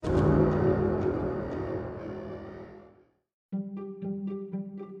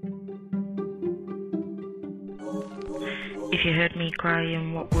If you heard me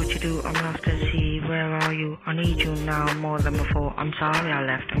crying, what would you do? I'm lost at sea, where are you? I need you now more than before. I'm sorry I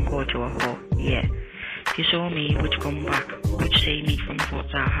left and called you a whore, yeah. If you saw me, would you come back? Would you save me from the thoughts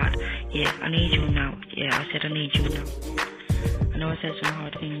I had? Yeah, I need you now, yeah, I said I need you now. I know I said some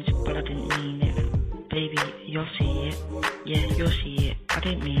hard things, but I didn't mean it. Baby, you'll see it, yeah, you'll see it, I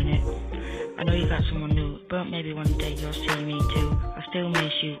didn't mean it. I know you got someone new, but maybe one day you'll see me too. I still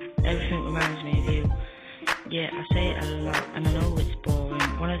miss you, everything reminds me of you. Yeah, I say it a lot, and I know it's boring.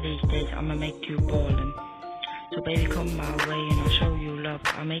 One of these days, I'ma make you ballin'. So baby, come my way, and I'll show you love.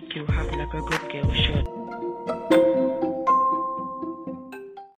 I'll make you happy like a good girl should.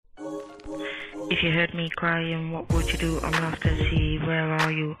 If you heard me crying, what would you do? I'm lost at sea, where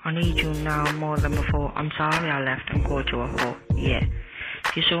are you? I need you now more than before. I'm sorry I left and called you a whore, yeah.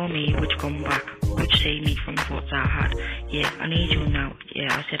 If you saw me, would you come back? Would you save me from the thoughts I had? Yeah, I need you now,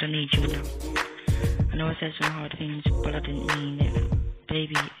 yeah, I said I need you now. I know I said some hard things, but I didn't mean it.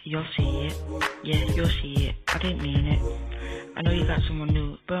 Baby, you'll see it, yeah, you'll see it, I didn't mean it. I know you got someone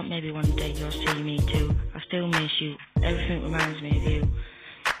new, but maybe one day you'll see me too. I still miss you, everything reminds me of you.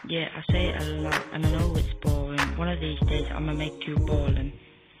 Yeah, I say it a lot, and I know it's boring. One of these days, I'ma make you ballin'.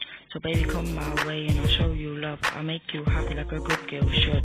 So baby, come my way, and I'll show you love. I'll make you happy like a good girl should.